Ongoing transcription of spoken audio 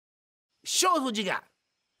正藤が。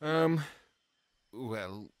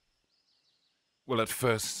Well, at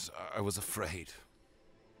first, I was afraid.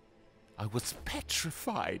 I was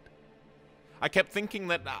petrified. I kept thinking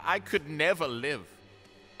that I could never live.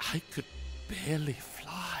 I could barely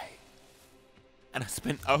fly. And I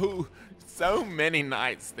spent, so many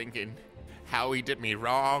nights thinking how he did me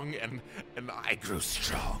wrong, and I grew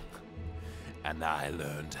strong. And I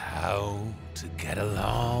learned how to get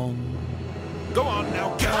along. Go on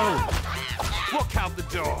now, go! Walk out the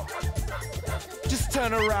door. Just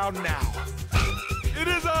turn around now. It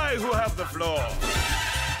is I who have the floor.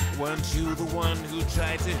 Weren't you the one who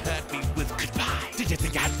tried to hurt me with goodbye? Did you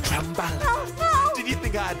think I'd crumble? Oh, no! Did you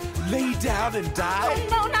think I'd lay down and die? Oh,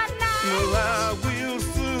 no, not now! Well, I will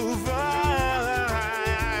survive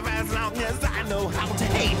as long as I know how to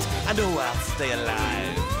hate. I know I'll stay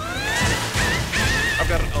alive. I've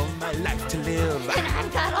got all my life to live. And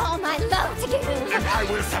I've got all my love to give. And I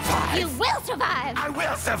will survive. You will survive. I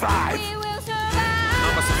will survive. We will survive.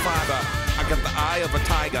 I'm a survivor. I got the eye of a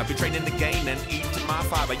tiger. Been training to gain and eat to my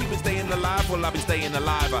fiber. You been staying alive, well I've been staying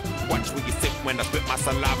alive. Watch where you sit when I spit my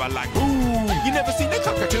saliva like ooh. You never seen a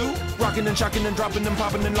cockatoo? Rocking and shocking and dropping and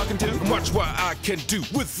popping and locking too. And watch what I can do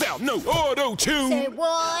without no auto-tune. Say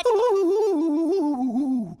what?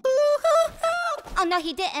 Ooh. Oh no,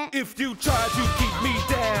 he didn't. If you try to keep me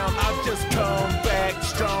down, I'll just come back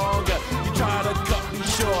stronger. You try to cut me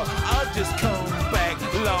short, I'll just come back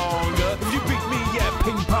longer. If you beat me at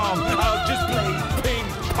ping pong, I'll just play ping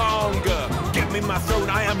ponga. Give me my throne,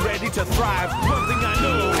 I am ready to thrive. One thing I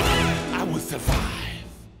know, I will survive.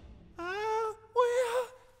 I will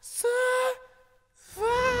survive.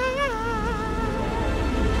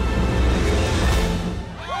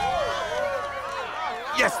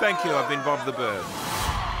 Yes, thank you, I've been Bob the Bird.